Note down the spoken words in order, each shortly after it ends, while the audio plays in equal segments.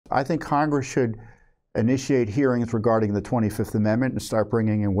I think Congress should initiate hearings regarding the 25th Amendment and start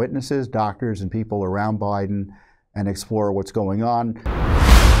bringing in witnesses, doctors, and people around Biden and explore what's going on.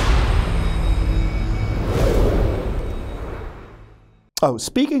 Oh,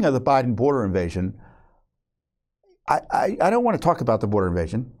 speaking of the Biden border invasion, I don't want to talk about the border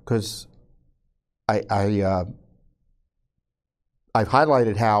invasion because I've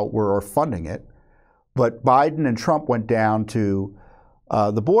highlighted how we're funding it, but Biden and Trump went down to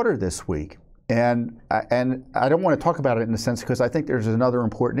the border this week. And I don't want to talk about it in a sense because I think there's another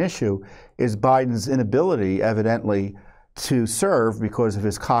important issue, is Biden's inability, evidently, to serve because of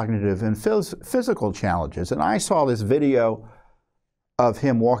his cognitive and physical challenges. And I saw this video of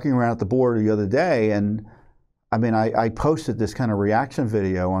him walking around at the border the other day, and I mean, I posted this kind of reaction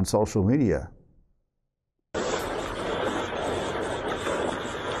video on social media.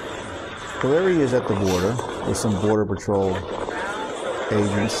 So there he is at the border with some Border Patrol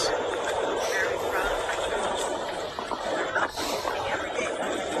agents.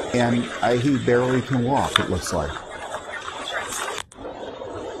 And he barely can walk, it looks like.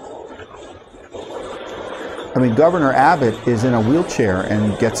 I mean, Governor Abbott is in a wheelchair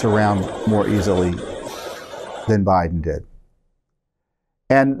and gets around more easily than Biden did.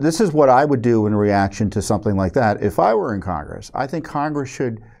 And this is what I would do in reaction to something like that if I were in Congress. I think Congress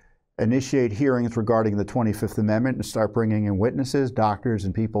should initiate hearings regarding the 25th Amendment and start bringing in witnesses, doctors,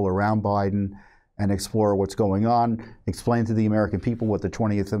 and people around Biden and explore what's going on, explain to the American people what the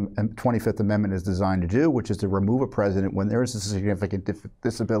 25th Amendment is designed to do, which is to remove a president when there is a significant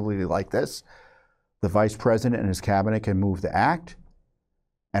disability like this. The vice president and his cabinet can move the act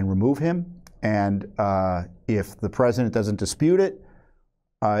and remove him. And if the president doesn't dispute it,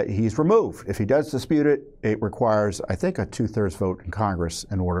 he's removed. If he does dispute it, it requires, I think, a 2/3 vote in Congress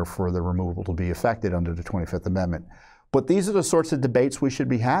in order for the removal to be effected under the 25th Amendment. But these are the sorts of debates we should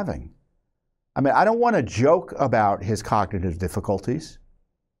be having. I mean, I don't want to joke about his cognitive difficulties.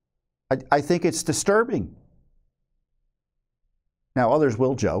 I think it's disturbing. Now, others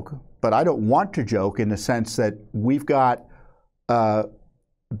will joke, but I don't want to joke in the sense that we've got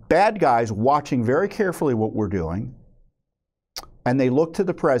bad guys watching very carefully what we're doing, and they look to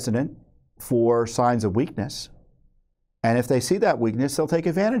the president for signs of weakness. And if they see that weakness, they'll take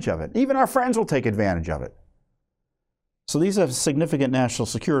advantage of it. Even our friends will take advantage of it. So these have significant national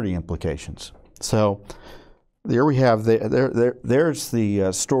security implications. So there we have, there's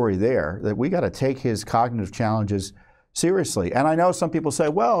the story there, that we got to take his cognitive challenges seriously. And I know some people say,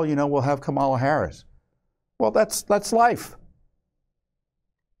 well, you know, we'll have Kamala Harris. Well, that's life.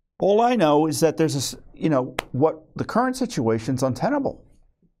 All I know is that there's what the current situation's untenable.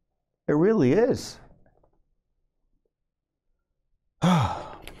 It really is.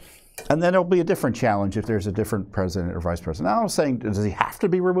 And then there'll be a different challenge if there's a different president or vice president. Now, I'm saying, does he have to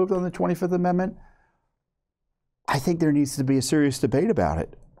be removed on the 25th Amendment? I think there needs to be a serious debate about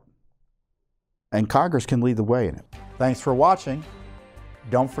it. And Congress can lead the way in it. Thanks for watching.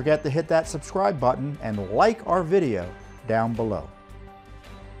 Don't forget to hit that subscribe button and like our video down below.